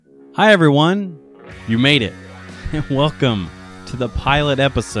Hi, everyone. You made it. And welcome to the pilot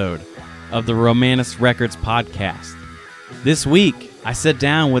episode of the Romanus Records podcast. This week, I sit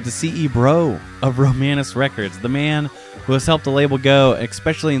down with the CEO of Romanus Records, the man who has helped the label go,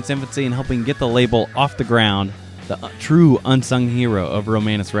 especially in its infancy, and helping get the label off the ground, the true unsung hero of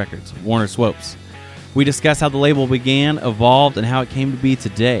Romanus Records, Warner Swopes. We discuss how the label began, evolved, and how it came to be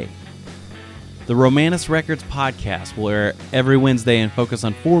today. The Romanus Records podcast will air every Wednesday and focus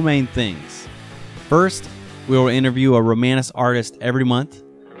on four main things. First, we will interview a Romanus artist every month.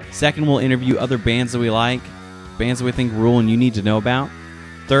 Second, we'll interview other bands that we like, bands that we think rule and you need to know about.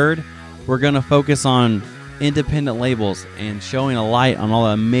 Third, we're going to focus on independent labels and showing a light on all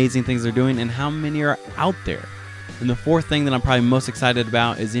the amazing things they're doing and how many are out there. And the fourth thing that I'm probably most excited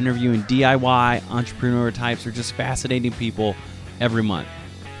about is interviewing DIY, entrepreneur types, or just fascinating people every month.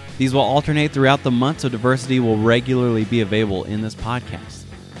 These will alternate throughout the month, so diversity will regularly be available in this podcast.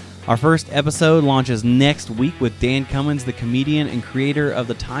 Our first episode launches next week with Dan Cummins, the comedian and creator of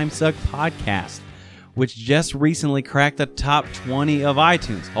the Time Suck podcast, which just recently cracked the top 20 of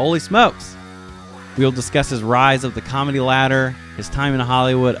iTunes. Holy smokes! We will discuss his rise of the comedy ladder, his time in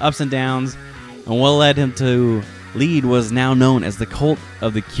Hollywood, ups and downs, and what led him to lead what is now known as the Cult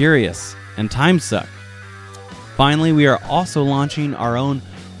of the Curious and Time Suck. Finally, we are also launching our own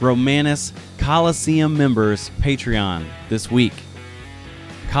Romanus Coliseum Members Patreon this week.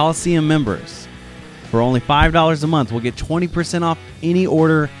 Coliseum members, for only $5 a month, will get 20% off any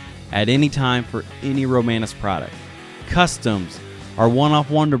order at any time for any Romanus product. Customs, our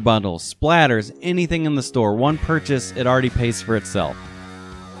one-off wonder bundles, splatters, anything in the store. One purchase, it already pays for itself.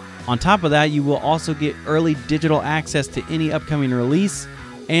 On top of that, you will also get early digital access to any upcoming release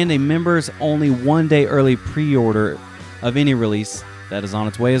and a members-only one-day early pre-order of any release that is on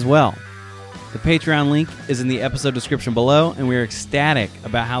its way as well. The Patreon link is in the episode description below, and we are ecstatic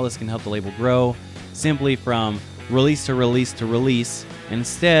about how this can help the label grow simply from release to release to release, and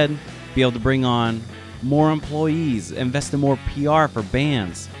instead be able to bring on more employees, invest in more PR for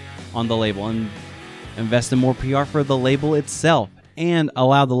bands on the label, and invest in more PR for the label itself, and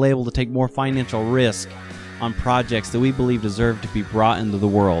allow the label to take more financial risk on projects that we believe deserve to be brought into the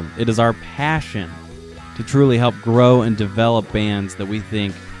world. It is our passion to truly help grow and develop bands that we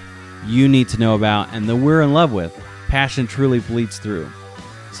think you need to know about and that we're in love with. Passion truly bleeds through.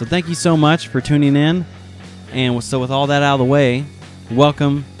 So thank you so much for tuning in. And so with all that out of the way,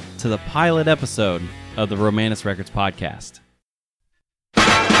 welcome to the pilot episode of the Romanus Records podcast.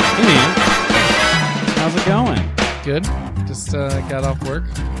 Hey man, how's it going? Good. Just got off work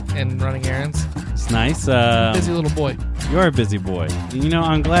and running errands. It's nice. Busy little boy. You are a busy boy. You know,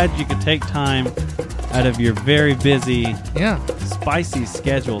 I'm glad you could take time out of your very busy, spicy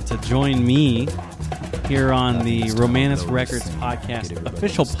schedule to join me here on the Romanus Records podcast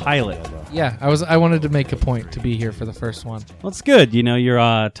official pilot. Yeah, I wanted to make a point to be here for the first one. Well, it's good. You know, you're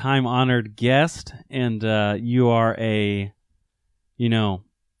a time-honored guest, and you are a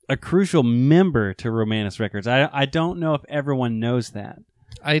crucial member to Romanus Records. I don't know if everyone knows that.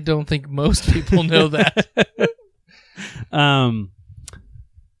 I don't think most people know that.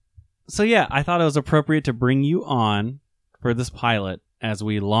 So yeah, I thought it was appropriate to bring you on for this pilot as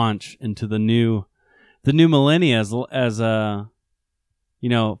we launch into the new millennia as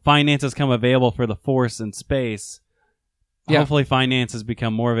finances come available for the Force and space. Yeah. Hopefully finances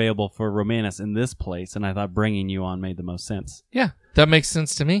become more available for Romanus in this place, and I thought bringing you on made the most sense. Yeah, that makes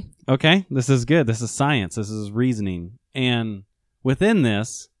sense to me. Okay, this is good. This is science. This is reasoning. And within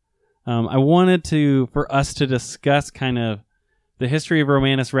this, I wanted for us to discuss kind of the history of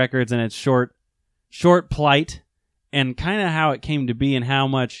Romanus Records and its short plight, and kind of how it came to be and how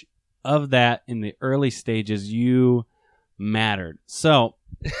much of that in the early stages you mattered. So,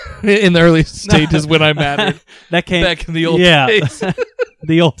 in the early stages when I mattered, that came back in the old days,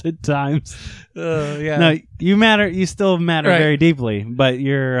 the old times. Yeah. No, you matter. You still matter right. very deeply, but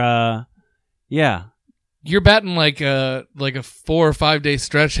you're, You're batting like a 4 or 5 day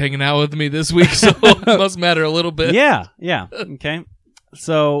stretch hanging out with me this week, so it must matter a little bit. Yeah. Okay.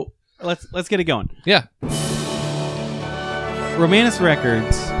 So let's get it going. Yeah. Romanus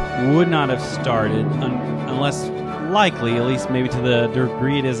Records would not have started unless likely, at least maybe to the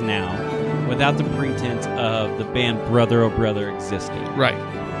degree it is now, without the pretense of the band Brother Oh Brother existing. Right.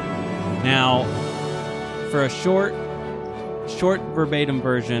 Now, for a short verbatim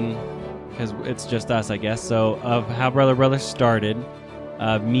version, because it's just us, I guess, so of how Brother Brother started,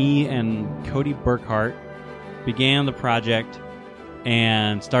 me and Cody Burkhart began the project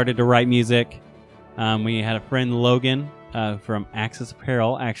and started to write music. We had a friend, Logan, from Axis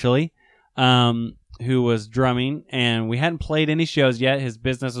Apparel, actually, who was drumming, and we hadn't played any shows yet. His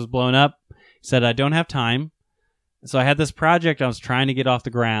business was blowing up. He said, I don't have time. So I had this project I was trying to get off the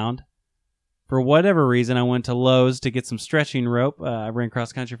ground. For whatever reason, I went to Lowe's to get some stretching rope. I ran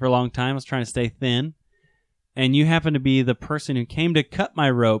cross country for a long time. I was trying to stay thin. And you happened to be the person who came to cut my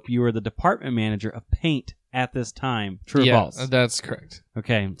rope. You were the department manager of paint at this time. True or false? That's correct.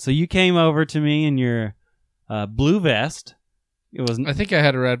 Okay, so you came over to me in your blue vest. It was. I think I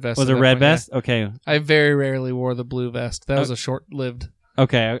had a red vest. Was it a red vest? Yeah. Okay. I very rarely wore the blue vest. That was a short-lived.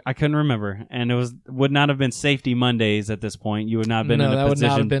 Okay, I couldn't remember, and it would not have been Safety Mondays at this point. You would not have been in a position would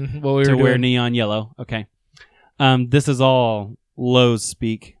not have been what we were to doing. Wear neon yellow. Okay, this is all Lowe's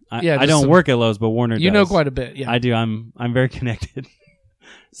speak. I don't work at Lowe's, but Warner does. You know quite a bit. Yeah, I do. I'm very connected.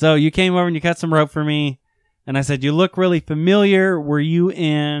 So you came over and you cut some rope for me, and I said, "You look really familiar. Were you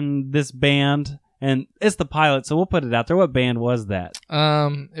in this band?" And it's the Pilot, so we'll put it out there. What band was that?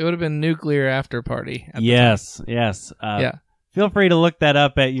 It would have been Nuclear After Party. Yes. Yeah. Feel free to look that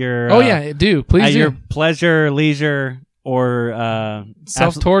up at your. Do please at do. Your pleasure, leisure, or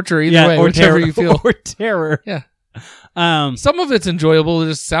self-torture. Either way, whichever you feel. Or terror. Yeah. Some of it's enjoyable.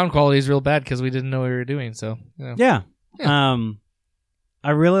 Just sound quality is real bad because we didn't know what we were doing. So. Yeah. I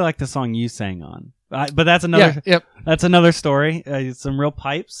really like the song you sang on, but that's another. Yep. That's another story. Some real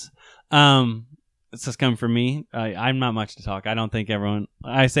pipes. It's just coming from me. I'm not much to talk. I don't think everyone.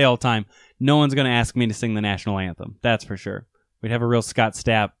 I say all the time, no one's going to ask me to sing the national anthem. That's for sure. We'd have a real Scott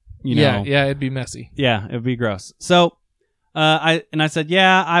Stapp. Yeah, it'd be messy. Yeah, it'd be gross. So, I said,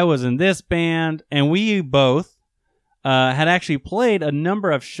 yeah, I was in this band, and we both had actually played a number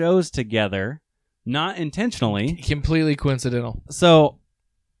of shows together, not intentionally. Completely coincidental. So,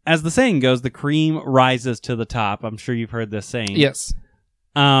 as the saying goes, the cream rises to the top. I'm sure you've heard this saying. Yes.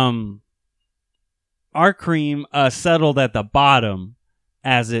 Our cream settled at the bottom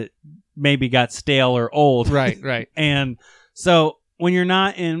as it maybe got stale or old. Right. And so when you're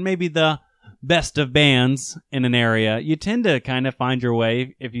not in maybe the best of bands in an area, you tend to kind of find your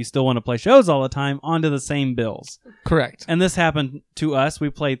way, if you still want to play shows all the time, onto the same bills. Correct. And this happened to us. We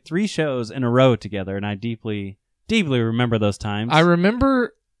played 3 shows in a row together, and I deeply, deeply remember those times. I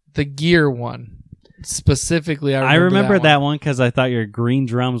remember the gear one. Specifically, I remember that one because I thought your green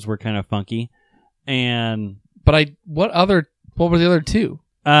drums were kind of funky. But what were the other 2?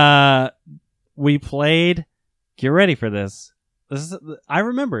 We played. Get ready for this. I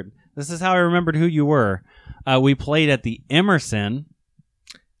remembered. This is how I remembered who you were. We played at the Emerson.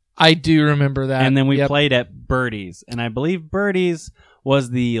 I do remember that. And then we played at Birdie's, and I believe Birdie's was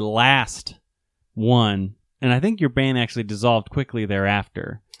the last one. And I think your band actually dissolved quickly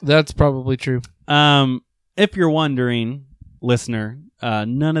thereafter. That's probably true. If you're wondering, listener,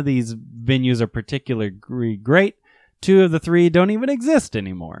 none of these venues are particularly great. 2 of the 3 don't even exist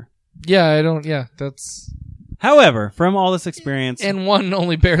anymore. Yeah, I don't. Yeah, that's. However, from all this experience, and one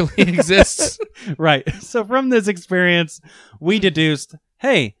only barely exists. Right. So from this experience, we deduced,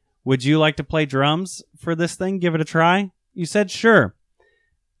 hey, would you like to play drums for this thing? Give it a try. You said sure.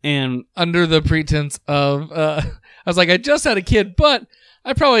 And under the pretense of, I was like, I just had a kid, but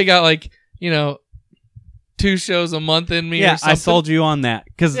I probably got 2 shows a month in me. Yeah, or something. I sold you on that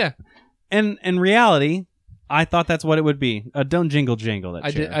because, in reality, I thought that's what it would be. Don't jingle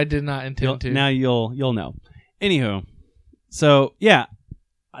that chair. I did not intend to. Now you'll know. Anywho, so yeah,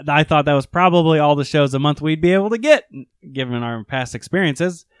 I thought that was probably all the shows a month we'd be able to get, given our past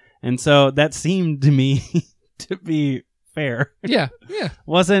experiences, and so that seemed to me to be fair. Yeah.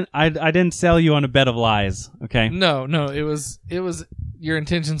 I didn't sell you on a bed of lies. Okay. No. It was. Your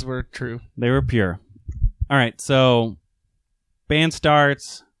intentions were true. They were pure. All right. So, band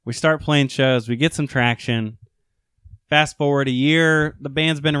starts. We start playing shows. We get some traction. Fast forward a year. The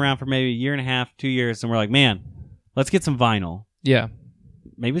band's been around for maybe a year and a half, 2 years, and we're like, man, let's get some vinyl. Yeah.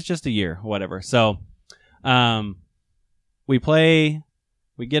 Maybe it's just a year, whatever. So, we play.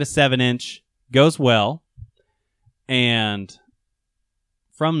 We get a 7-inch. Goes well. And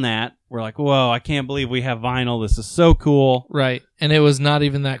from that, we're like, whoa, I can't believe we have vinyl. This is so cool. Right. And it was not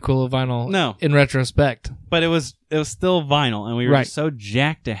even that cool of vinyl. No. In retrospect. But it was still vinyl, and we were just so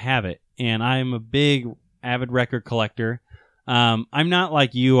jacked to have it. And I'm a big avid record collector. I'm not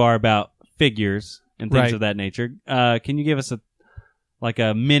like you are about figures and things of that nature. Can you give us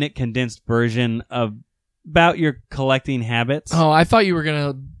a minute condensed version about your collecting habits? Oh, I thought you were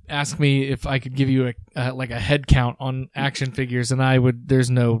going to ask me if I could give you a head count on action figures, and there's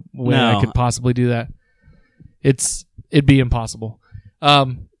no way I could possibly do that. It'd be impossible.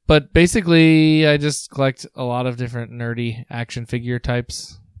 But basically I just collect a lot of different nerdy action figure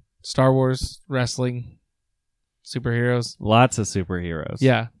types. Star Wars, wrestling, superheroes. Lots of superheroes.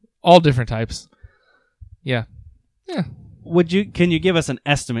 Yeah. All different types. Yeah. Can you give us an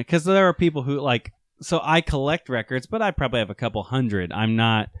estimate? Because there are people who so I collect records, but I probably have a couple hundred. I'm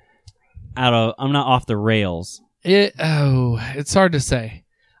not off the rails. It's hard to say.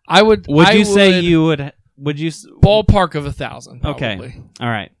 Would you ballpark of 1,000? Probably. Okay. All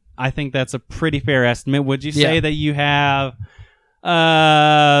right. I think that's a pretty fair estimate. Would you say that you have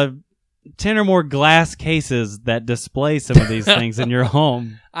 10 or more glass cases that display some of these things in your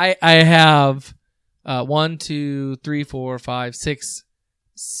home? I have 1, 2, 3, 4, 5, 6,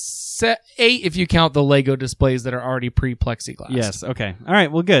 8 if you count the Lego displays that are already pre-plexiglass. Yes. Okay. All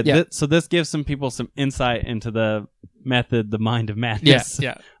right. Well, good. Yeah. So this gives some people some insight into the method, the mind of madness.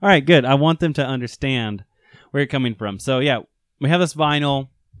 Yeah. All right. Good. I want them to understand where you're coming from. So yeah, we have this vinyl,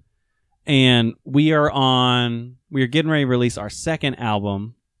 and we are getting ready to release our second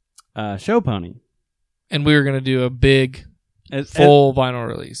album, Show Pony, and we were going to do a big full vinyl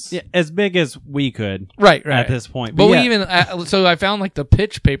release. Yeah, as big as we could. Right. At this point. But we even so I found the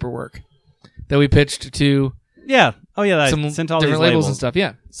pitch paperwork that we pitched to. Yeah. Oh yeah. Some I sent all different these labels and stuff.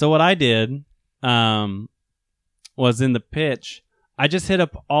 Yeah. So what I did, was in the pitch, I just hit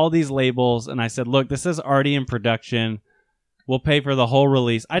up all these labels and I said, "Look, this is already in production. We'll pay for the whole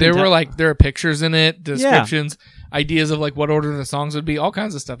release." There are pictures in it, descriptions, ideas of what order the songs would be, all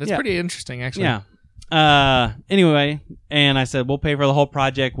kinds of stuff. It's pretty interesting, actually. Yeah. Anyway, and I said, "We'll pay for the whole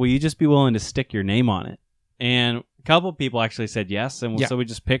project. Will you just be willing to stick your name on it?" And a couple people actually said yes, and so we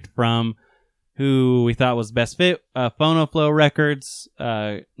just picked from who we thought was best fit. Phonoflow Records,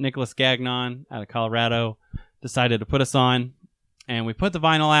 Nicholas Gagnon out of Colorado decided to put us on, and we put the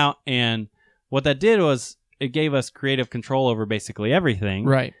vinyl out, and what that did was it gave us creative control over basically everything.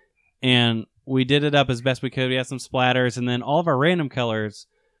 Right. And we did it up as best we could. We had some splatters, and then all of our random colors,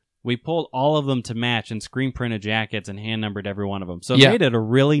 we pulled all of them to match and screen printed jackets and hand numbered every one of them. So it made it a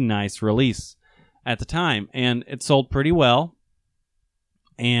really nice release at the time, and it sold pretty well.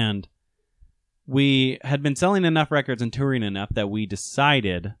 And we had been selling enough records and touring enough that we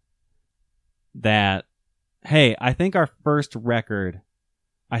decided that, hey, I think our first record,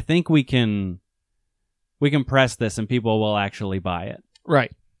 I think we can press this and people will actually buy it.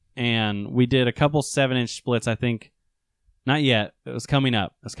 Right. And we did a couple 7-inch splits, I think. Not yet. It was coming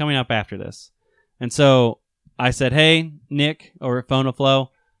up. It was coming up after this. And so I said, "Hey, Nick over at Phonoflow,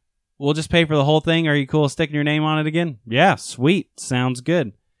 we'll just pay for the whole thing. Are you cool with sticking your name on it again?" "Yeah, sweet. Sounds good."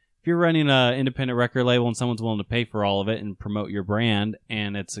 If you're running an independent record label and someone's willing to pay for all of it and promote your brand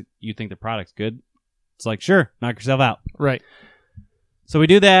and you think the product's good, it's sure, knock yourself out. Right. So we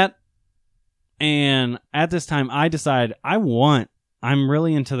do that. And at this time, I decided I'm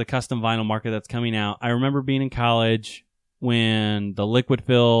really into the custom vinyl market that's coming out. I remember being in college when the Liquid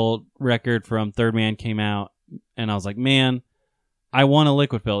Filled record from Third Man came out, and I was like, man, I want a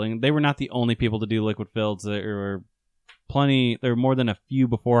Liquid Filled. And they were not the only people to do Liquid Filleds. There were more than a few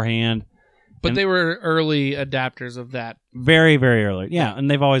beforehand. But they were early adapters of that. Very, very early. Yeah,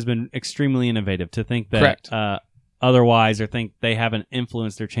 and they've always been extremely innovative. To think that Correct. Otherwise, or think they haven't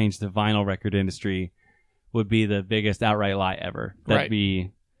influenced or changed the vinyl record industry would be the biggest outright lie ever. That'd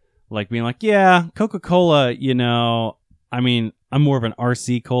be like being like, yeah, Coca-Cola, I'm more of an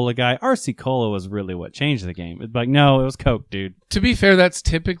RC Cola guy. RC Cola was really what changed the game. It's no, it was Coke, dude. To be fair, that's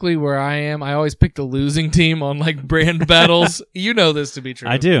typically where I am. I always pick the losing team on brand battles. You know this to be true.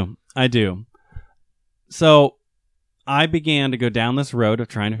 I do. So I began to go down this road of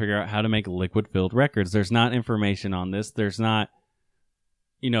trying to figure out how to make liquid-filled records. There's not information on this. There's not,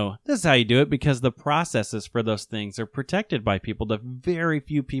 this is how you do it, because the processes for those things are protected by people. The very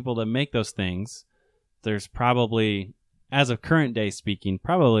few people that make those things, there's probably, as of current day speaking,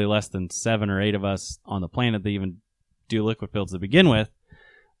 probably less than 7 or 8 of us on the planet that even do liquid-filleds to begin with.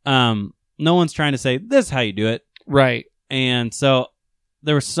 No one's trying to say, this is how you do it. Right. And so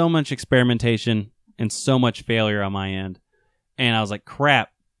there was so much experimentation and so much failure on my end. And I was like,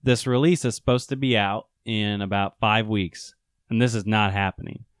 crap, this release is supposed to be out in about 5 weeks, and this is not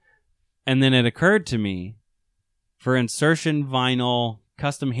happening. And then it occurred to me, for insertion vinyl,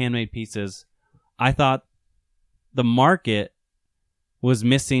 custom handmade pieces, I thought the market was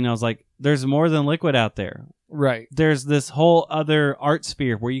missing. I was like, there's more than Liquid out there. Right. There's this whole other art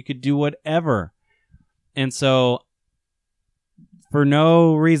sphere where you could do whatever. And so, for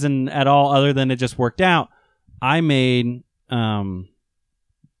no reason at all other than it just worked out, I made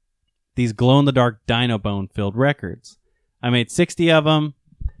these glow-in-the-dark Dinobone filled records. I made 60 of them,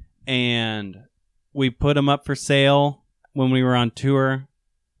 and we put them up for sale when we were on tour.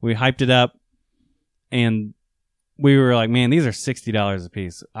 We hyped it up, and we were like, man, these are $60 a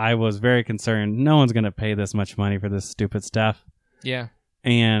piece. I was very concerned. No one's going to pay this much money for this stupid stuff. Yeah.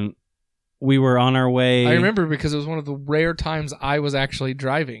 And we were on our way. I remember because it was one of the rare times I was actually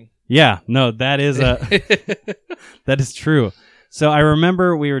driving. Yeah, no, that is that is true. So I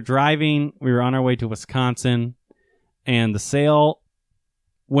remember we were driving, we were on our way to Wisconsin, and the sale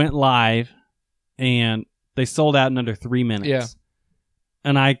went live, and they sold out in under 3 minutes. Yeah.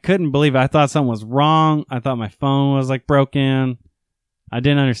 And I couldn't believe it. I thought something was wrong. I thought my phone was like broken. I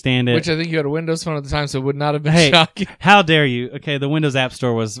didn't understand it. Which I think you had a Windows phone at the time, so it would not have been Hey, shocking. how dare you? Okay, the Windows App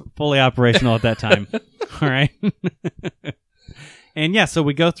Store was fully operational at that time. All right. And yeah, so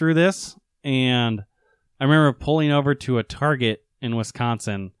we go through this, and I remember pulling over to a Target in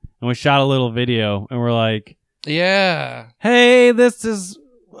Wisconsin, and we shot a little video, and we're like, Yeah. hey, this is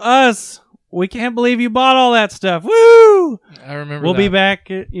us. We can't believe you bought all that stuff. Woo! I remember We'll that. be back,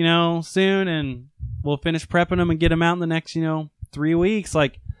 soon, and we'll finish prepping them and get them out in the next, 3 weeks.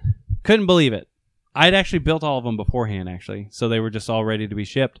 Like, couldn't believe it. I'd actually built all of them beforehand, actually, so they were just all ready to be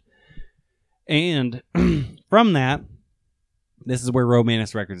shipped. And from that, this is where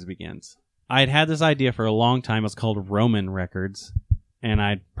Romanus Records begins. I'd had this idea for a long time. It's called Roman Records, and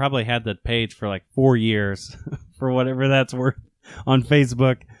I'd probably had the page for like 4 years, for whatever that's worth, on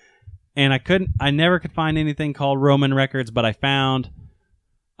Facebook. And I never could find anything called Roman Records, but I found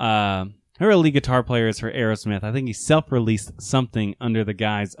her lead guitar player is for Aerosmith. I think he self-released something under the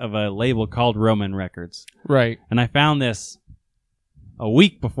guise of a label called Roman Records. Right. And I found this a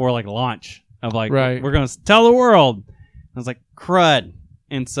week before like launch of like, Right. we're going to tell the world. I was like, crud.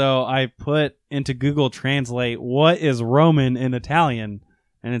 And so I put into Google Translate, what is Roman in Italian?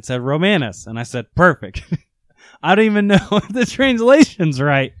 And it said Romanus. And I said, perfect. I don't even know if the translation's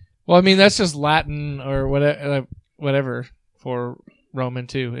right. Well, I mean, that's just Latin or whatever for Roman,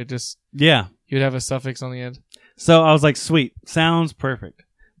 too. It just... Yeah. You'd have a suffix on the end. So I was like, sweet. Sounds perfect.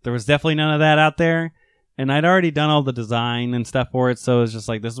 There was definitely none of that out there. And I'd already done all the design and stuff for it. So it was just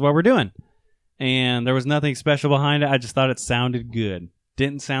like, this is what we're doing. And there was nothing special behind it. I just thought it sounded good.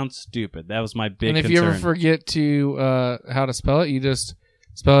 Didn't sound stupid. That was my big concern. And if you ever forget to how to spell it, you just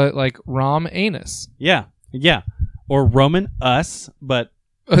spell it like Romanus. Yeah. Yeah. Or Roman us, but...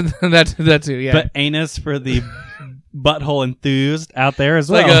 that too, yeah. But anus for the butthole enthused out there as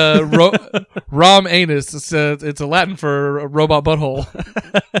well. Like Rom anus. It's a Latin for a robot butthole.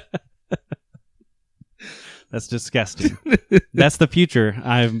 That's disgusting. That's the future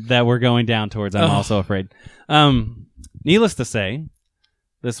that we're going down towards. I'm also afraid. Needless to say,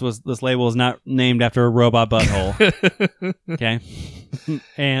 this label is not named after a robot butthole. Okay,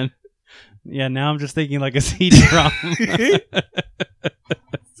 and yeah, now I'm just thinking like a CD-ROM.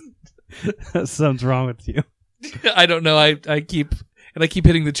 Something's wrong with you. I don't know. I keep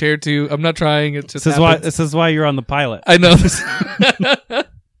hitting the chair too. I'm not trying. It just this is why you're on the pilot. I know this.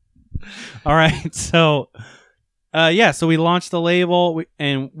 All right, so so we launched the label,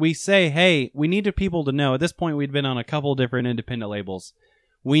 and we say, hey, we needed people to know. At this point, we'd been on a couple different independent labels.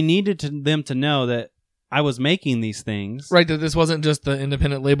 We needed them to know that I was making these things. Right, that this wasn't just the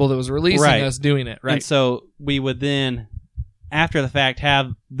independent label that was releasing us doing it. Right. And so we would then, after the fact,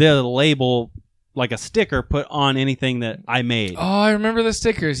 have the label, like a sticker, put on anything that I made. Oh, I remember the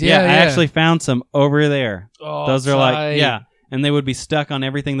stickers. Yeah, I actually found some over there. Oh, those are like, and they would be stuck on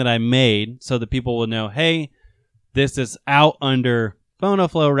everything that I made so that people would know, hey, this is out under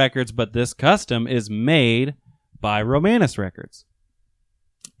Phonoflow Records, but this custom is made by Romanus Records.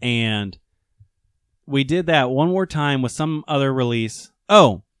 And we did that one more time with some other release.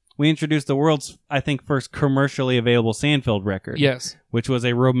 Oh, we introduced the world's, I think, first commercially available Sandfield record. Yes. Which was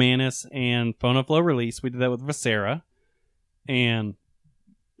a Romanus and Phonoflow release. We did that with Vocera. And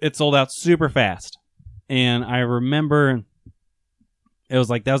it sold out super fast. And I remember it was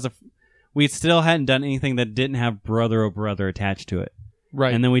like, we still hadn't done anything that didn't have Brother Oh Brother attached to it.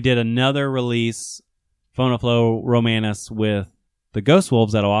 Right. And then we did another release, Phonoflow Romanus, with the Ghost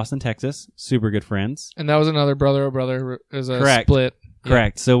Wolves out of Austin, Texas. Super good friends. And that was another Brother Oh Brother as a Correct. split.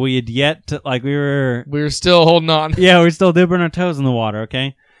 Correct. Yeah. So we had yet to, we were still holding on. Yeah, we were still dipping our toes in the water,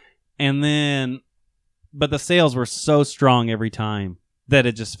 okay? And then, but the sales were so strong every time that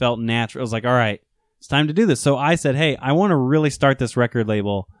it just felt natural. It was like, all right, it's time to do this. So I said, hey, I want to really start this record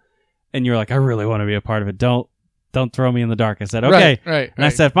label. And you're like, I really want to be a part of it. Don't throw me in the dark. I said, okay. Right. And I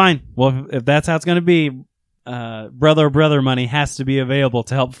said, fine. Well, if that's how it's going to be, Brother Oh Brother money has to be available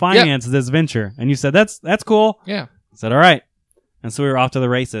to help finance this venture. And you said, that's cool. Yeah. I said, all right. And so we were off to the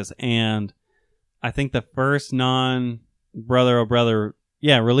races. And I think the first non-Brother Oh Brother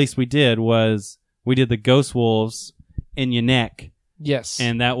release we did was we did the Ghost Wolves in Yannick. Yes.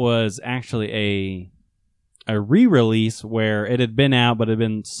 And that was actually a re-release where it had been out, but it had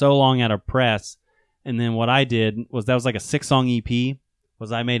been so long out of press. And then what I did was that was like a 6-song EP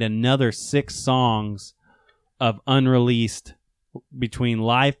was I made another 6 songs of unreleased between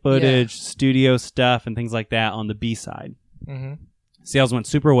live footage, studio stuff, and things like that on the B-side. Mm-hmm. Sales went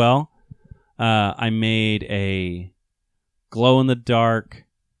super well. I made a glow-in-the-dark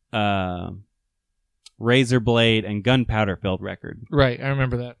razor blade and gunpowder filled record. Right, I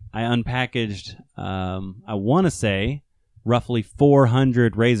remember that. I unpackaged, I want to say, roughly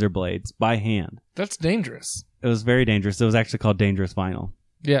 400 razor blades by hand. That's dangerous. It was very dangerous. It was actually called Dangerous Vinyl.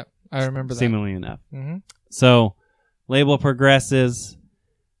 Yeah, I remember that. Seemingly enough. Mm-hmm. So, label progresses,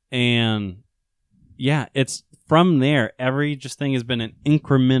 and yeah, it's from there. Every just thing has been an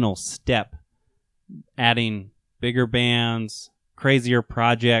incremental step, adding bigger bands, crazier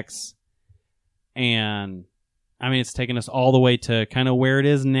projects, and I mean, it's taken us all the way to kind of where it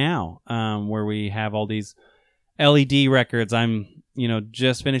is now, where we have all these LED records. I'm,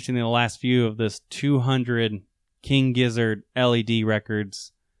 just finishing the last few of this 200 King Gizzard LED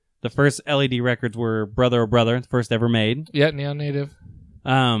records. The first LED records were Brother, Oh Brother, the first ever made. Yeah, Neon Native.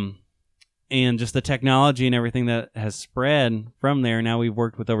 And just the technology and everything that has spread from there. Now we've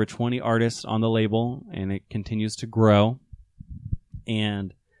worked with over 20 artists on the label, and it continues to grow.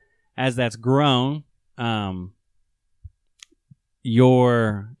 And as that's grown,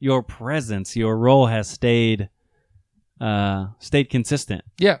 your presence, your role has stayed consistent.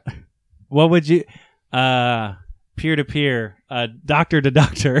 Yeah. What would you, peer to peer, doctor to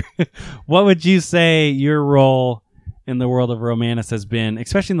doctor, what would you say your role in the world of Romanus has been,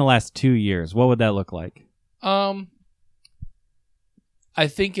 especially in the last 2 years? What would that look like? I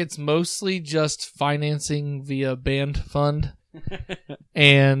think it's mostly just financing via band fund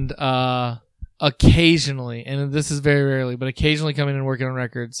and occasionally, and this is very rarely, but occasionally coming and working on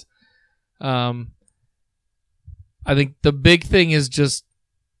records. I think the big thing is just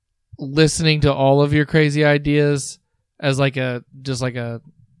listening to all of your crazy ideas as like a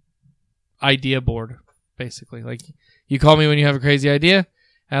idea board, basically. Like, you call me when you have a crazy idea,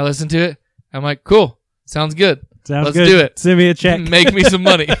 and I listen to it. I'm like, cool, sounds good. Let's do it. Send me a check. Make me some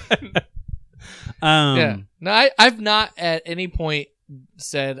money. Yeah. No, I've not at any point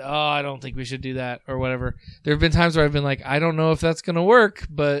said, oh, I don't think we should do that or whatever. There have been times where I've been like, I don't know if that's going to work,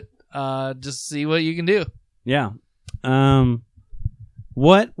 but just see what you can do. Yeah.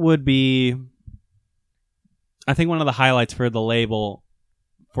 What would be, I think one of the highlights for the label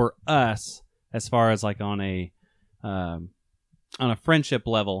for us, as far as like on a friendship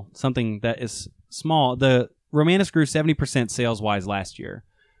level, something that is small, the Romanus grew 70% sales wise last year,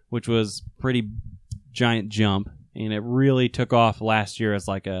 which was pretty giant jump. And it really took off last year as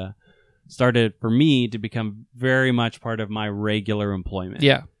started for me to become very much part of my regular employment.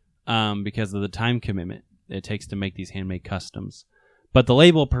 Yeah. Because of the time commitment it takes to make these handmade customs. But the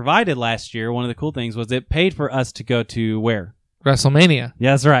label provided last year, one of the cool things was it paid for us to go to where? WrestleMania.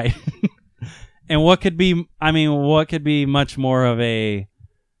 Yeah, that's right. And what could be much more of a,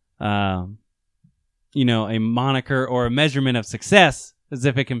 a moniker or a measurement of success as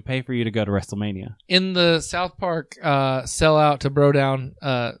if it can pay for you to go to WrestleMania. In the South Park sell out to bro down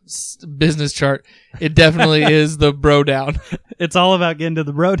business chart, it definitely is the bro down. It's all about getting to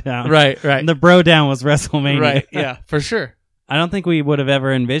the bro down. Right. And the bro down was WrestleMania. Right, yeah, for sure. I don't think we would have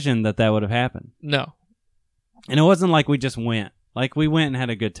ever envisioned that would have happened. No. And it wasn't like we just went. Like, we went and had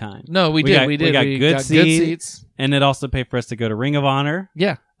a good time. No, we did. We got good seats. And it also paid for us to go to Ring of Honor.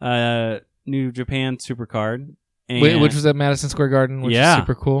 Yeah. New Japan Supercard. Which was at Madison Square Garden, which is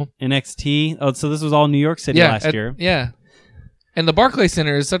super cool. NXT. Oh, so this was all New York City last year. Yeah. And the Barclays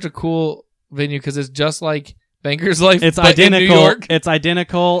Center is such a cool venue because it's just like Banker's Life. It's identical. In New York. It's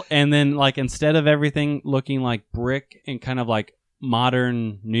identical. And then, like, instead of everything looking like brick and kind of like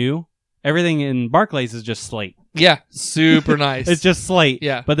modern new, everything in Barclays is just slate. Yeah. Super nice. It's just slate.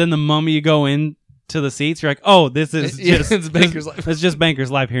 Yeah. But then the moment you go into the seats, you're like, oh, this is just it's Banker's Life. It's just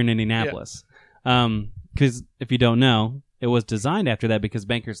Banker's Life here in Indianapolis. Yeah. Because if you don't know, it was designed after that because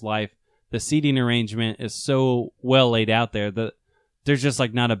Banker's Life, the seating arrangement is so well laid out there that there's just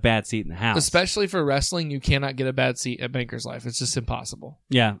like not a bad seat in the house. Especially for wrestling, you cannot get a bad seat at Banker's Life. It's just impossible.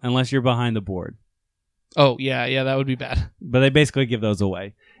 Yeah, unless you're behind the board. Oh, yeah, that would be bad. But they basically give those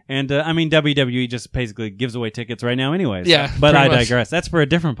away. And, WWE just basically gives away tickets right now anyways. Yeah, but I digress. That's for a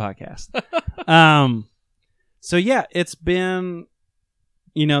different podcast. So, yeah, it's been...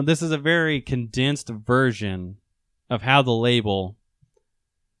 this is a very condensed version of how the label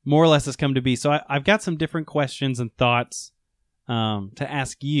more or less has come to be. So I've got some different questions and thoughts to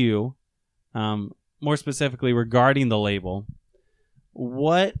ask you, more specifically regarding the label.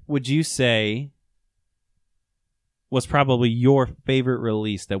 What would you say was probably your favorite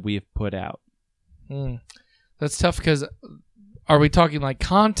release that we have put out? That's tough because are we talking like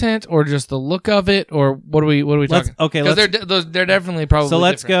content or just the look of it, or what are we talking? Okay, because they're definitely probably. So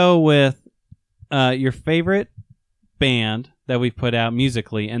let's different. go with your favorite band that we've put out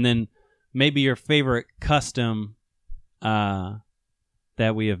musically, and then maybe your favorite custom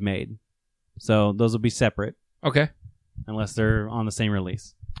that we have made. So those will be separate. Okay. Unless they're on the same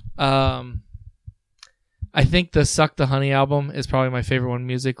release. I think the Suck the Honey album is probably my favorite one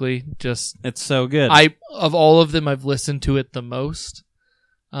musically. Just it's so good. Of all of them, I've listened to it the most.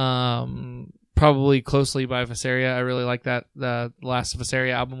 Probably Closely by Visaria. I really like that. The last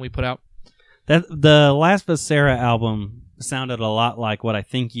Visaria album we put out. The last Visaria album sounded a lot like what I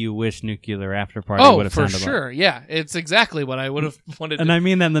think you wish Nuclear Afterparty would have sounded like. Oh, for sure. Yeah, it's exactly what I would have wanted. And I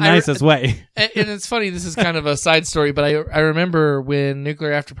mean that in the nicest way. And it's funny, this is kind of a side story, but I remember when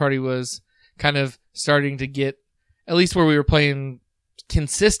Nuclear Afterparty was kind of starting to get, at least where we were playing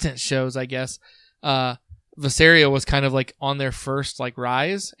consistent shows, I guess, Visaria was kind of like on their first like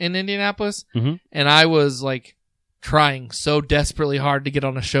rise in Indianapolis. Mm-hmm. And I was like trying so desperately hard to get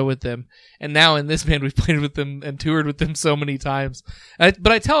on a show with them. And now in this band, we've played with them and toured with them so many times. But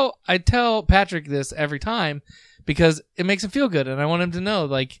I tell Patrick this every time because it makes him feel good. And I want him to know,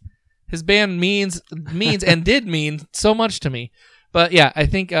 like, his band means and did mean so much to me. But yeah, I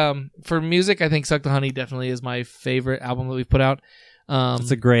think for music, I think Suck the Honey definitely is my favorite album that we've put out.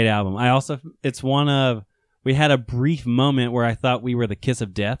 It's a great album. We had a brief moment where I thought we were the Kiss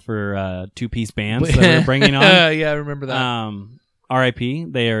of Death for two-piece bands that we were bringing on. Yeah, I remember that. R.I.P.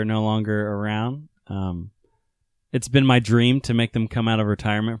 They are no longer around. It's been my dream to make them come out of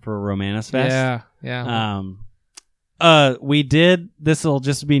retirement for Romanus Fest. Yeah. We did. This will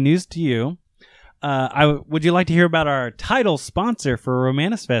just be news to you. Would you like to hear about our title sponsor for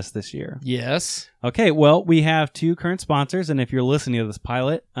Romanus Fest this year? Yes. Okay, well, we have two current sponsors, and if you're listening to this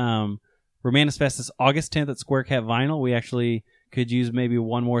pilot, Romanus Fest is August 10th at Square Cat Vinyl. We actually could use maybe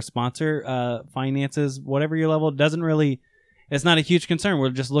one more sponsor. Finances, whatever your level, it's not a huge concern. We're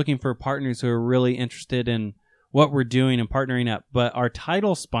just looking for partners who are really interested in what we're doing and partnering up. But our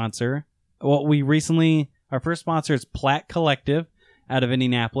title sponsor, our first sponsor is Platt Collective out of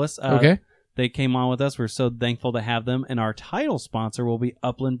Indianapolis. Okay. They came on with us. We're so thankful to have them. And our title sponsor will be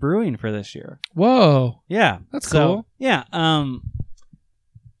Upland Brewing for this year. Whoa. Yeah. That's cool. Yeah.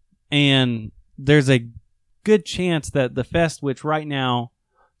 And there's a good chance that the fest, which right now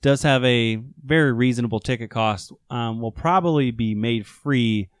does have a very reasonable ticket cost, will probably be made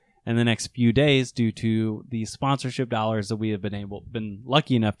free in the next few days due to the sponsorship dollars that we have been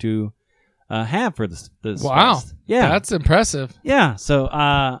lucky enough to have for this wow. fest. Yeah. That's impressive. Yeah. So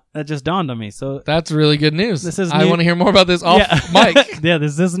that just dawned on me. So that's really good news. I want to hear more about this off mic. Yeah,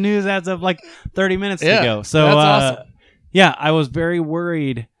 this news as of like 30 minutes ago. So that's awesome. Yeah, I was very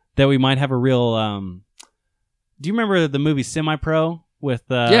worried that we might have a real do you remember the movie Semi-Pro with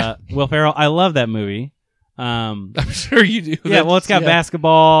Will Ferrell? I love that movie. I'm sure you do. Yeah, well, it's got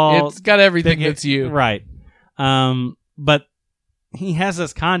basketball. It's got everything that's you. Right. But he has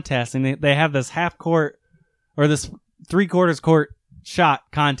this contest, and they have this half court or this 3/4 court shot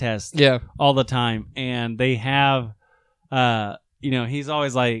contest all the time. And they have, he's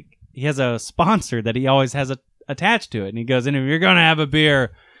always like, he has a sponsor that he always has attached to it. And he goes, and if you're going to have a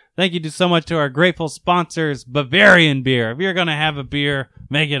beer, thank you so much to our grateful sponsors, Bavarian Beer. If you're going to have a beer,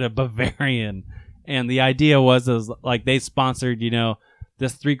 make it a Bavarian. And the idea was like they sponsored,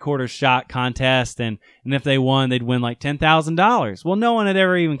 this 3/4 shot contest. And if they won, they'd win like $10,000. Well, no one had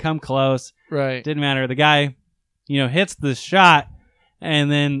ever even come close. Right. Didn't matter. The guy, hits the shot.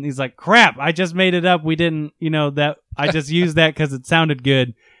 And then he's like, crap, I just made it up. We didn't, that I just used that because it sounded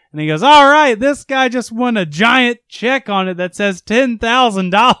good. And he goes, all right, this guy just won a giant check on it that says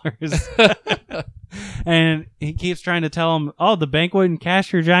 $10,000. And he keeps trying to tell him, oh, the bank wouldn't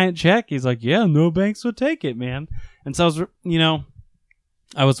cash your giant check. He's like, yeah, no banks would take it, man. And so,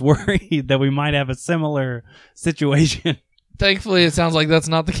 I was worried that we might have a similar situation. Thankfully, it sounds like that's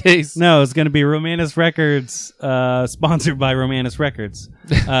not the case. No, it's going to be Romanus Records, sponsored by Romanus Records.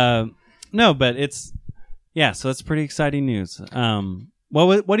 No, but so it's pretty exciting news.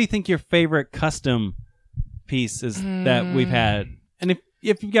 What do you think your favorite custom piece is that we've had? And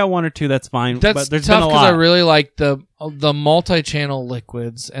if you've got one or two, that's fine. That's but there's tough been a because lot. I really like the multi-channel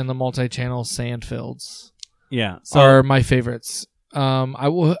liquids and the multi-channel sand fields. Yeah, are my favorites. I'm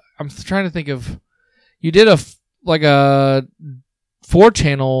trying to think of. You did a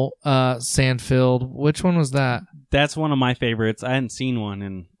 4-channel sand filled. Which one was that? That's one of my favorites. I hadn't seen one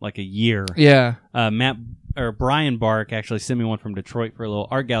in like a year. Yeah. Brian Bark actually sent me one from Detroit for a little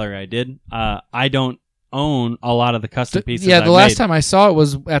art gallery I did. I don't own a lot of the custom pieces. Yeah, the I last made. time I saw it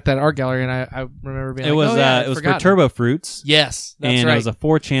was at that art gallery, and I remember being It was like, it was for Turbo Fruits. Yes, that's and right. it was a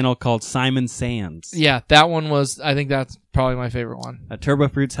 4-channel called Simon Sands. Yeah, that one was. I think that's probably my favorite one. Turbo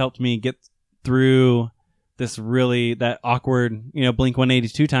Fruits helped me get through that awkward,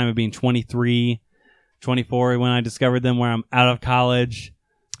 Blink-182 time of being 23, 24 when I discovered them, where I'm out of college,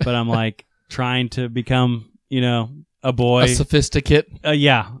 but I'm like trying to become, a boy. A sophisticate.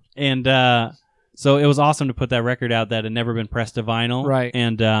 Yeah. And so it was awesome to put that record out that had never been pressed to vinyl. Right.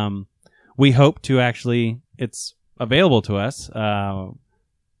 And we hope to it's available to us.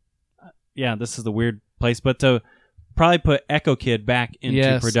 Yeah, this is the weird place, but to probably put Echo Kid back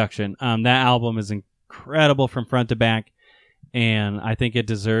into production. That album is incredible from front to back, and I think it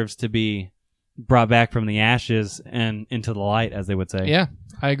deserves to be brought back from the ashes and into the light, as they would say. Yeah,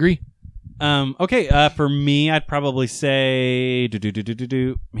 I agree. Okay, for me, I'd probably say,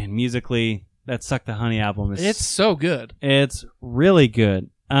 man, musically, that Suck the Honey album it's so good. It's really good.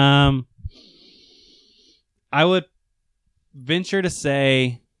 I would venture to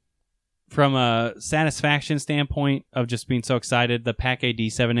say, from a satisfaction standpoint of just being so excited, the Pac AD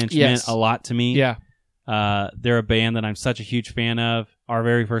 7-inch meant a lot to me. Yeah. They're a band that I'm such a huge fan of. Our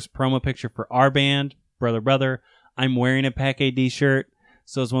very first promo picture for our band, Brother, I'm wearing a Pac AD shirt.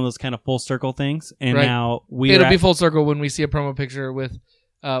 So it's one of those kind of full circle things. And now it'll be full circle when we see a promo picture with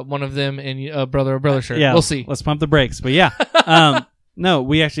one of them in a Brother shirt. Yeah, we'll see. Let's pump the brakes. But yeah, no,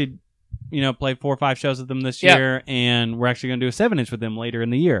 we actually, played 4 or 5 shows with them this year, and we're actually going to do a 7-inch with them later in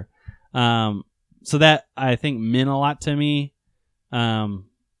the year. So that I think meant a lot to me. I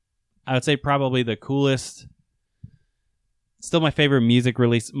would say probably the coolest, still my favorite music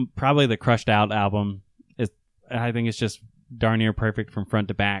release, probably the Crushed Out album. I think it's just darn near perfect from front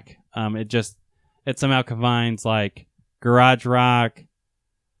to back. It somehow combines like garage rock,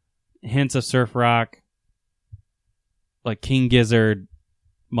 hints of surf rock, like King Gizzard,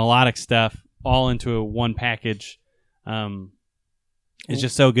 melodic stuff, all into a one package. It's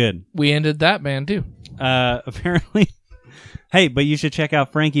just so good. We ended that band too. Apparently. Hey, but you should check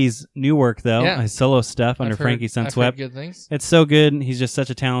out Frankie's new work though. Yeah. His solo stuff under Frankie Sunswept. Good things. It's so good. He's just such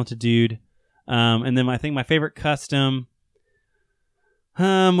a talented dude. And then I think my favorite custom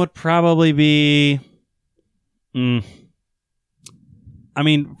would probably be I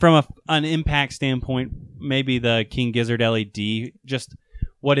mean, from an impact standpoint, maybe the King Gizzard LED, just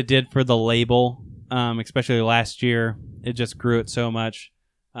what it did for the label, especially last year. It just grew it so much.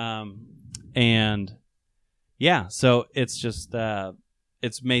 And yeah, so it's just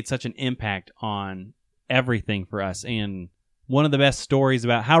it's made such an impact on everything for us. And one of the best stories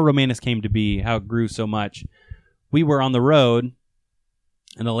about how Romanus came to be, how it grew so much, we were on the road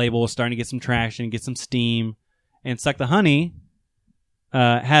and the label was starting to get some traction, get some steam, and Suck the Honey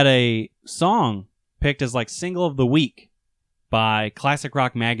had a song picked as like single of the week by Classic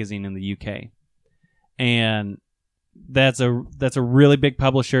Rock Magazine in the UK. And that's a really big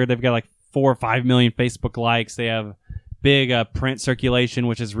publisher. They've got like 4 or 5 million Facebook likes. They have big print circulation,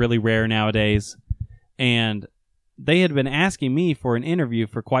 which is really rare nowadays. And they had been asking me for an interview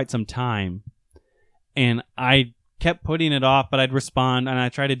for quite some time. And I kept putting it off, but I'd respond and I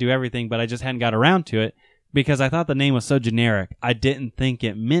tried to do everything, but I just hadn't got around to it because I thought the name was so generic. I didn't think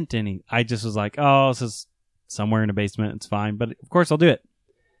it meant any. I just was like, oh, this is somewhere in a basement. It's fine. But of course I'll do it.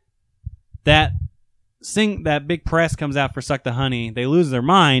 That big press comes out for Suck the Honey. They lose their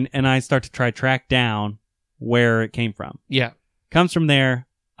mind, and I start to track down where it came from. Yeah. Comes from there.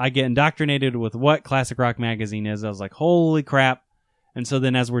 I get indoctrinated with what Classic Rock Magazine is. I was like, holy crap. And so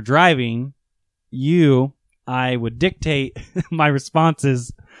then as we're driving, I would dictate my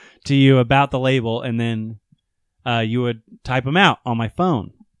responses to you about the label, and then you would type them out on my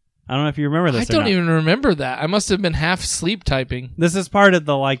phone. I don't know if you remember this. I don't even remember that. I must have been half sleep typing. This is part of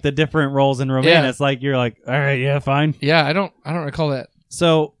the different roles in Romanus. Yeah. Like you're like, all right, yeah, fine. Yeah, I don't recall that.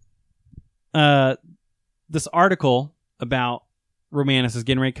 So, this article about Romanus is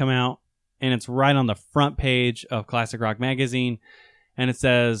getting ready to come out, and it's right on the front page of Classic Rock Magazine, and it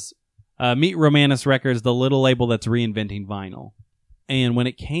says, "Meet Romanus Records, the little label that's reinventing vinyl." And when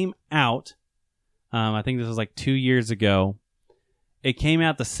it came out, I think this was like 2 years ago. It came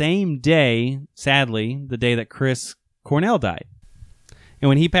out the same day, sadly, the day that Chris Cornell died. And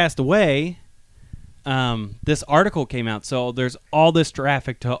when he passed away, this article came out. So there's all this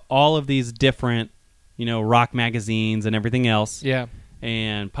traffic to all of these different, rock magazines and everything else. Yeah.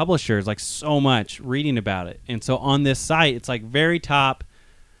 And publishers, like so much reading about it. And so on this site, it's like very top,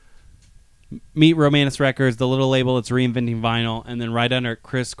 Meet Romanus Records, the little label that's reinventing vinyl. And then right under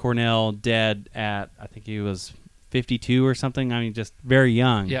Chris Cornell, dead at, I think he was 52 or something. I mean, just very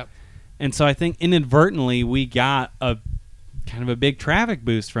young. Yep. And so I think inadvertently we got a kind of a big traffic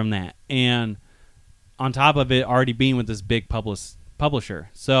boost from that. And on top of it already being with this big publisher.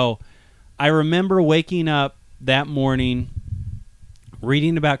 So I remember waking up that morning,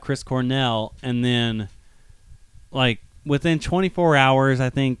 reading about Chris Cornell, and then like within 24 hours, I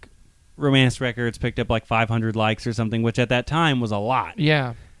think Romanus Records picked up like 500 likes or something, which at that time was a lot.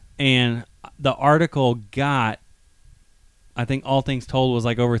 Yeah. And the article got, I think all things told, was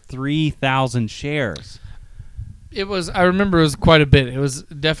like over 3,000 shares. It was, I remember it was quite a bit. It was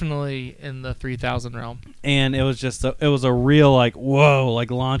definitely in the 3,000 realm. And it was just, it was a real like, whoa,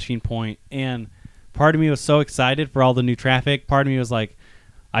 like launching point. And part of me was so excited for all the new traffic. Part of me was like,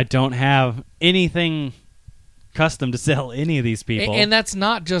 I don't have anything custom to sell any of these people. And that's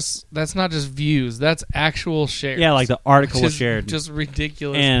not just views. That's actual shares. Yeah, like the article was shared. Just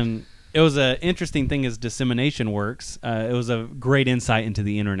ridiculous. And it was an interesting thing as dissemination works. It was a great insight into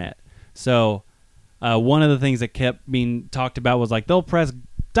the internet. So one of the things that kept being talked about was like they'll press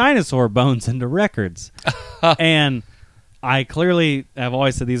dinosaur bones into records. And I clearly have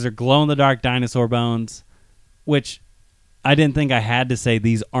always said these are glow-in-the-dark dinosaur bones, which I didn't think I had to say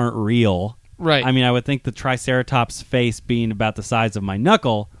these aren't real. Right. I mean, I would think the Triceratops face being about the size of my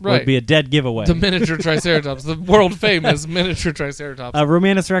knuckle would be a dead giveaway. The miniature Triceratops, the world-famous miniature Triceratops.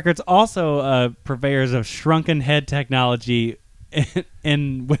 Romanus Records also purveyors of shrunken head technology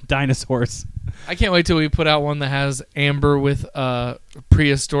in with dinosaurs. I can't wait till we put out one that has amber with a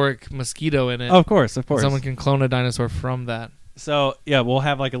prehistoric mosquito in it. Oh, of course. Someone can clone a dinosaur from that. So, yeah, we'll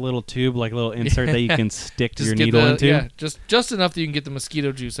have like a little tube, like a little insert that you can stick your needle into. Yeah, just enough that you can get the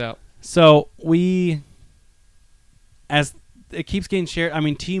mosquito juice out. So as it keeps getting shared, I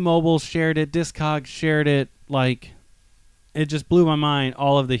mean, T-Mobile shared it, Discogs shared it, like, it just blew my mind,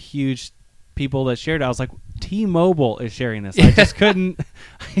 all of the huge people that shared it. I was like, T-Mobile is sharing this. I just couldn't,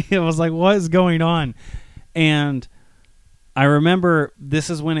 it was like, what is going on? And I remember this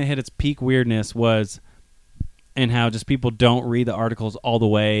is when it hit its peak weirdness and how just people don't read the articles all the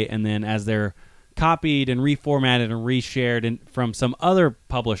way, and then as they're copied and reformatted and reshared from some other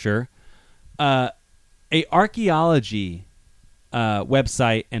publisher, a archaeology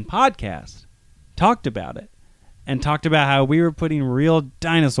website and podcast talked about it and talked about how we were putting real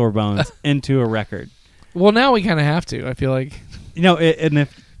dinosaur bones into a record. Well, now we kind of have to. I feel like and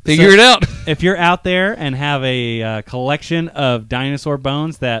if figure it out. If you're out there and have a collection of dinosaur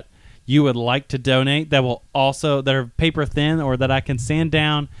bones that you would like to donate that are paper thin or that I can sand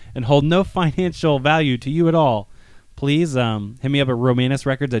down and hold no financial value to you at all, please hit me up at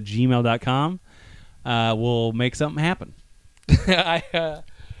romanusrecords@gmail.com. We'll make something happen. I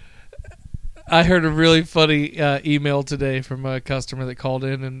heard a really funny email today from a customer that called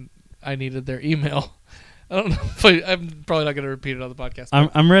in, and I needed their email. I don't know if I'm probably not going to repeat it on the podcast.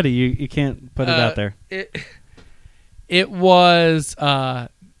 I'm ready. You can't put it out there. It was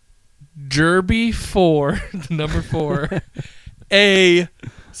Derby 4, the number 4,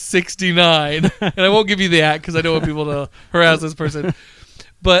 A69. And I won't give you the at because I don't want people to harass this person.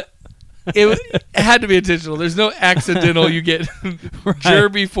 But it had to be intentional. There's no accidental. You get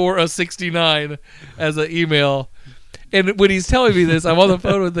Derby 4 a 69 as an email. And when he's telling me this, I'm on the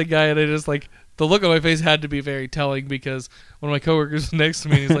phone with the guy, and I just like, the look on my face had to be very telling because one of my coworkers was next to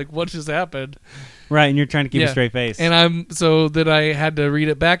me, and he's like, what just happened? Right, and you're trying to keep a straight face. And so that I had to read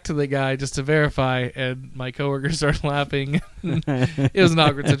it back to the guy just to verify, and my coworker started laughing. It was an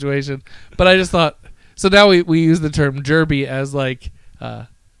awkward situation. But I just thought, so now we use the term Derby as like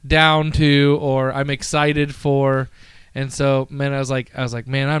down to, or I'm excited for. And so, man, I was like,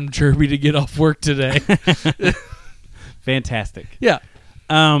 man, I'm Derby to get off work today. Fantastic. Yeah.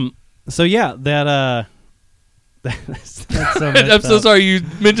 So yeah, that's so I'm so sorry you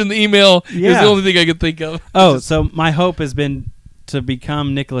mentioned the email. Yeah. It was the only thing I could think of. Oh, so my hope has been to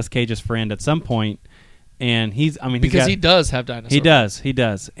become Nicolas Cage's friend at some point, and he does have dinosaurs. He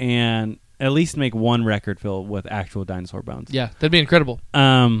does, and at least make one record filled with actual dinosaur bones. Yeah, that'd be incredible.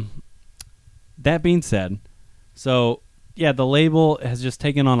 That being said, so yeah, the label has just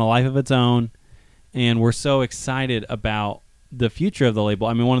taken on a life of its own, and we're so excited about the future of the label.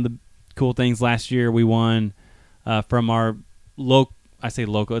 I mean, one of the cool things last year we won from our local.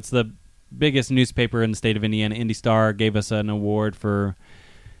 It's the biggest newspaper in the state of Indiana. Indy Star gave us an award for,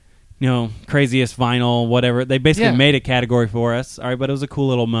 craziest vinyl, whatever. They basically made a category for us. All right, but it was a cool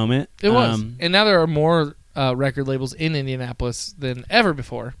little moment. It was, and now there are more record labels in Indianapolis than ever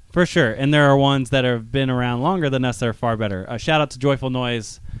before. For sure, and there are ones that have been around longer than us that are far better. Shout out to Joyful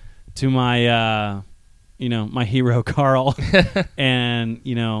Noise, to my my hero Carl, and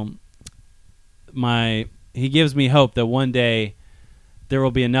he gives me hope that one day there will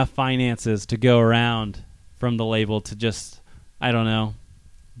be enough finances to go around from the label to just, I don't know,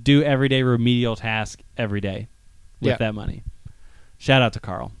 do everyday remedial tasks every day with that money. Shout out to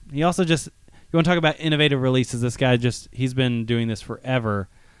Carl. He also just, you want to talk about innovative releases, this guy he's been doing this forever.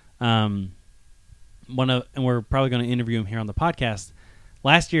 And we're probably going to interview him here on the podcast.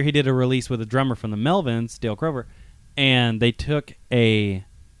 Last year he did a release with a drummer from the Melvins, Dale Crover, and they took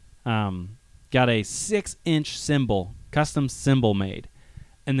got a 6-inch cymbal, custom cymbal made,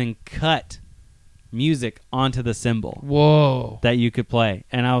 and then cut music onto the cymbal. Whoa. That you could play.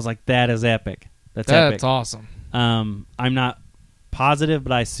 And I was like, that is epic. That's epic. Awesome. I'm not positive,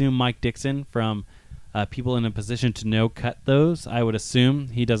 but I assume Mike Dixon from People in a Position to Know cut those. I would assume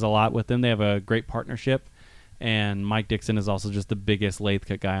he does a lot with them. They have a great partnership, and Mike Dixon is also just the biggest lathe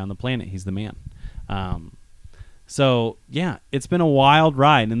cut guy on the planet. He's the man. So, yeah, it's been a wild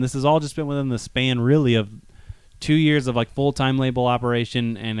ride, and this has all just been within the span, really, of 2 years of like full-time label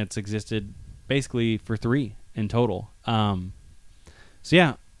operation, and it's existed basically for 3 in total. So,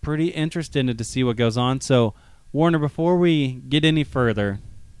 yeah, pretty interested to see what goes on. So, Warner, before we get any further,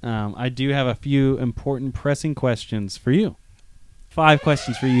 I do have a few important pressing questions for you. 5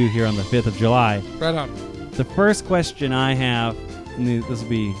 questions for you here on the 5th of July. Right on. The first question I have, and this will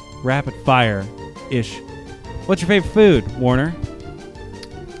be rapid fire-ish. What's your favorite food, Warner?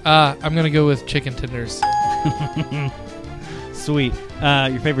 I'm going to go with chicken tenders. Sweet.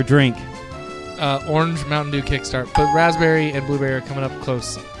 Your favorite drink? Orange Mountain Dew Kickstart. But raspberry and blueberry are coming up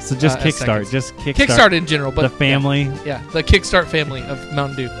close. So just Kickstart. Just Kickstart in general. But the family? Yeah, the Kickstart family of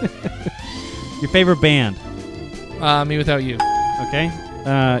Mountain Dew. Your favorite band? Me Without You. Okay.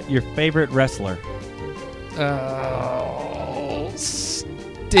 Your favorite wrestler?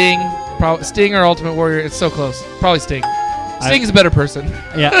 Sting. Sting or Ultimate Warrior. It's so close. Probably Sting. Sting is a better person.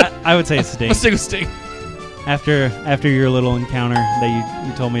 Yeah, I would say it's Sting. Let's stick with Sting. After your little encounter that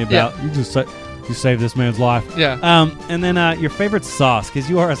you told me about, you saved this man's life. Yeah. And then your favorite sauce, because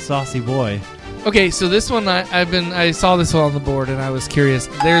you are a saucy boy. Okay, so this one I saw this one on the board and I was curious.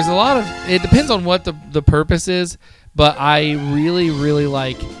 There's a lot of, it depends on what the purpose is, but I really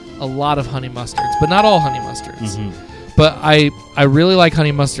like a lot of honey mustards, but not all honey mustards. Mm-hmm. But I really like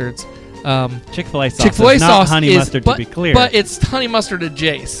honey mustards. Chick-fil-A sauce. Chick-fil-A is sauce not honey mustard, to be clear. But it's honey mustard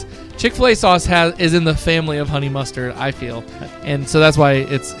adjacent. Chick-fil-A sauce is in the family of honey mustard, I feel, and so that's why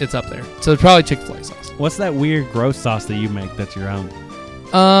it's up there. So it's probably Chick-fil-A sauce. What's that weird gross sauce that you make that's your own?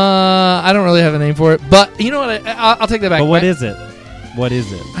 I don't really have a name for it, but you know what? I'll take that back. But what is it? What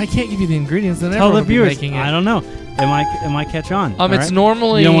is it? I can't give you the ingredients. Then tell the viewers. Making it. I don't know. Am I catch on? It's right?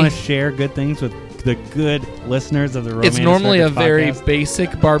 Normally you don't want to share good things with the good listeners of the Romanus It's normally Records a very podcast?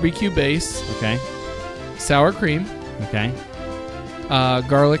 Basic barbecue base. Okay. Sour cream. Okay.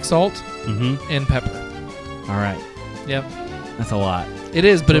 Garlic salt. Mm-hmm. And pepper. All right. Yep. That's a lot. It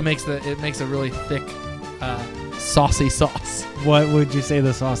is, but it makes a really thick, saucy sauce. What would you say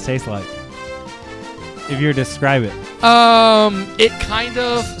the sauce tastes like? If you were to describe it. It kind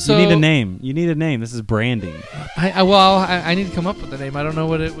of. So you need a name. This is branding. I need to come up with a name. I don't know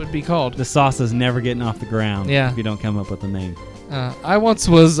what it would be called. The sauce is never getting off the ground. Yeah. If you don't come up with a name. I once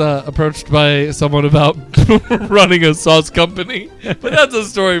was approached by someone about running a sauce company, but that's a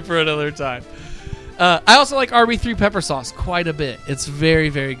story for another time. I also like RB3 pepper sauce quite a bit. It's very,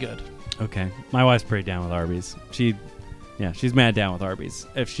 very good. Okay. My wife's pretty down with Arby's. She's mad down with Arby's.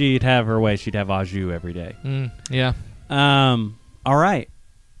 If she'd have her way, she'd have au jus every day. Yeah. All right.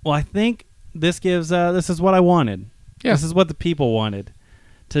 Well, I think this gives. This is what I wanted. Yeah. This is what the people wanted.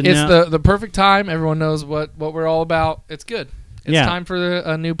 It's the perfect time. Everyone knows what we're all about. It's good. It's time for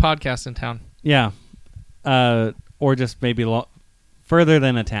a new podcast in town. Yeah. Or just maybe further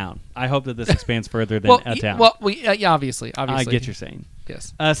than a town. I hope that this expands further than a town. Well, obviously. I get your saying.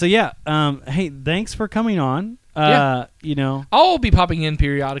 Yes. Hey, thanks for coming on. I'll be popping in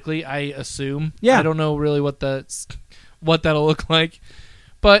periodically, I assume. Yeah. I don't know really what that'll look like.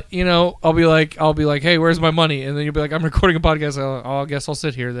 But, I'll be like, hey, where's my money? And then you'll be like, I'm recording a podcast. I guess I'll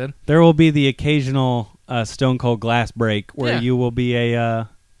sit here then. There will be the occasional Stone Cold glass break where you will be a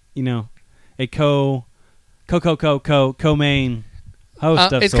co-main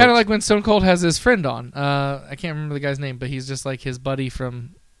host of it's sorts. kind of like when Stone Cold has his friend on. I can't remember the guy's name, but he's just like his buddy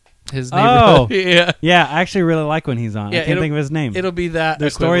from his neighborhood. Oh, yeah. I actually really like when he's on. I can't think of his name. It'll be that. Their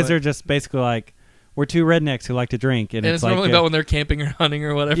stories are just basically like, we're two rednecks who like to drink, and it's like normally about when they're camping or hunting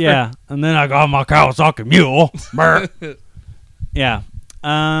or whatever. Yeah, and then I got my Kawasaki mule. Yeah.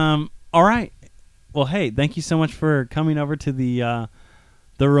 All right. Well, hey, thank you so much for coming over to the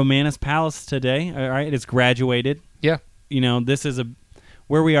Romanus Palace today. All right, it's graduated. Yeah. This is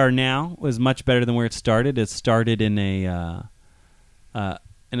where we are now was much better than where it started. It started in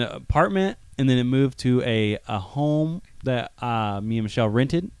an apartment, and then it moved to a home that me and Michelle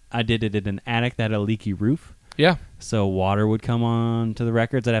rented. I did it in an attic that had a leaky roof. Yeah. So water would come on to the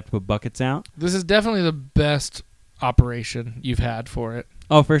records. I'd have to put buckets out. This is definitely the best operation you've had for it.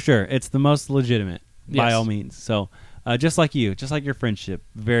 Oh, for sure. It's the most legitimate, by Yes. all means. So just like you, just like your friendship,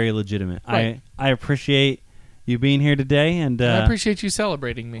 very legitimate. Right. I appreciate you being here today. And I appreciate you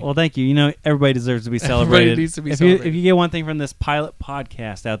celebrating me. well, thank you. You know, everybody deserves to be celebrated. Everybody needs to be if celebrated. if you get one thing from this pilot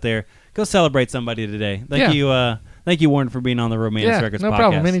podcast out there, go celebrate somebody today. Thank you, Warren, for being on the Romanus Records no podcast.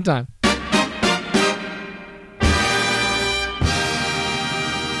 problem. Anytime.